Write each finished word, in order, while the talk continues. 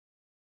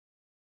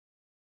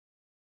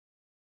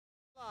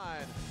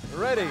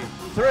Ready,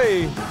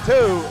 3,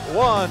 2,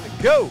 1,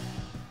 go. 1,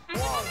 2, 1,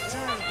 2,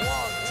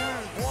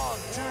 1,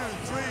 2,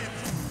 3.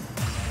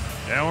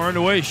 And we're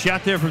underway.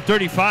 Shot there from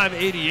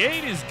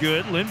 35-88 is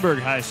good. Lindbergh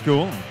High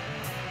School.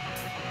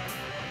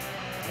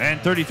 And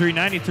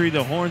 33-93,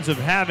 the Horns of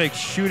Havoc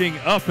shooting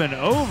up and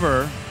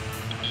over.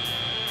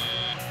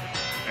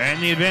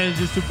 And the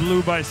advantage is to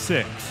Blue by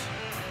 6.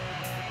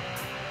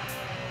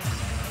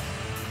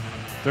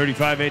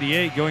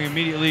 35-88 going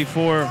immediately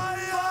for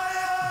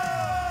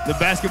the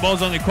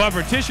basketballs on the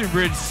quad-partition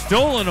bridge,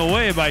 stolen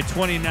away by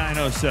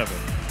 29-07.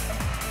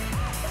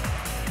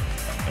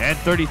 And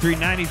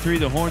 33-93,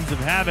 the Horns of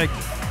Havoc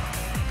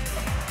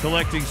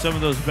collecting some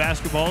of those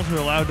basketballs. They're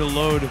allowed to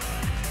load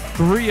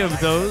 3 of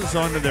those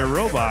onto their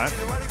robot.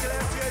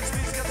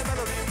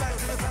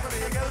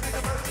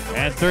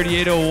 And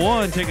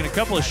 38-01 taking a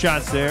couple of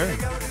shots there.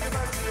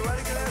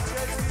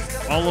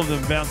 All of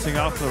them bouncing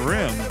off the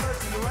rim.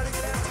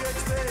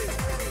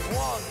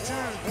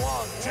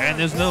 And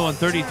there's another one,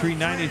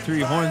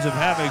 33-93, Horns of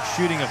Havoc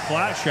shooting a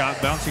flat shot,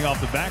 bouncing off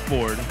the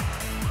backboard.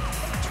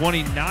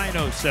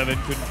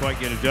 29-07, couldn't quite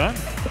get it done.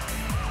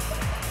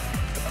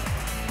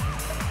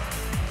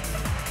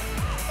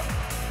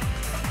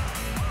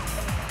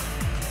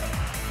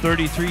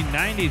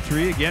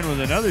 (33-93) again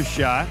with another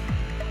shot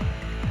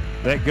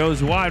that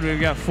goes wide. We've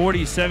got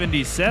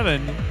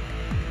 40-77,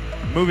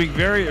 moving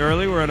very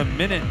early. We're at a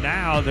minute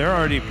now. They're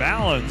already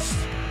balanced.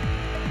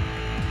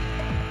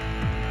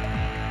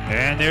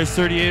 And there's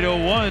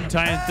 38-01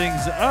 tying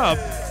things up.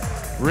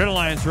 Red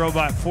Alliance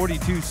robot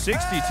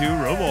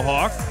 42-62.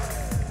 RoboHawk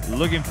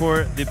looking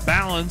for the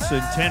balance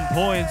and 10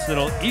 points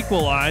that'll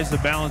equalize the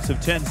balance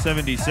of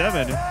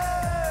 10-77.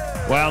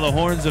 While the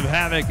Horns of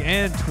Havoc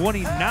and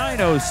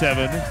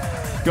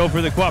 29-07 go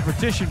for the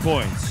quad-partition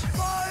points.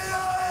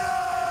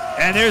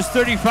 And there's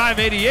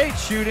 35-88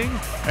 shooting,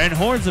 and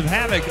Horns of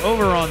Havoc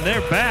over on their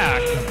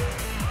back.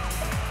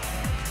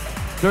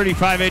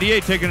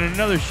 35-88 taking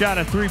another shot,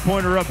 a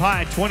three-pointer up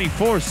high,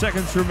 24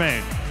 seconds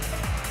remain.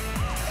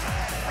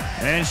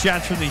 And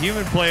shots from the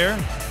human player.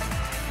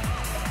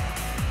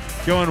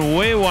 Going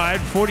way wide,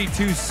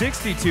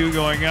 42-62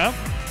 going up.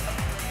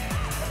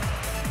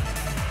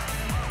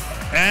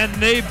 And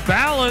they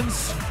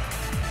balance.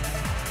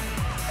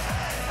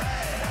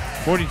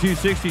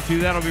 42-62,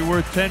 that'll be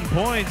worth 10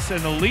 points,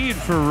 and the lead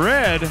for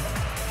Red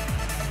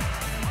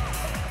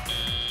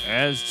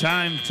as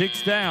time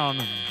ticks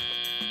down.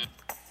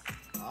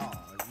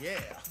 Yeah,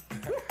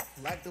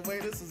 like the way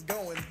this is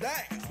going down.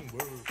 Yeah.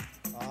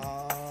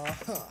 I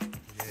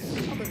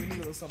think we need a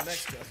little something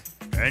extra.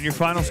 And your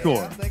final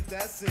score. I think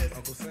that's it.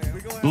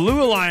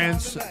 Blue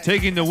Alliance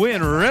taking the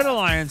win. Red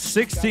Alliance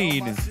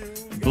 16.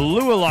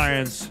 Blue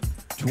Alliance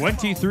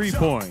 23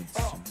 points.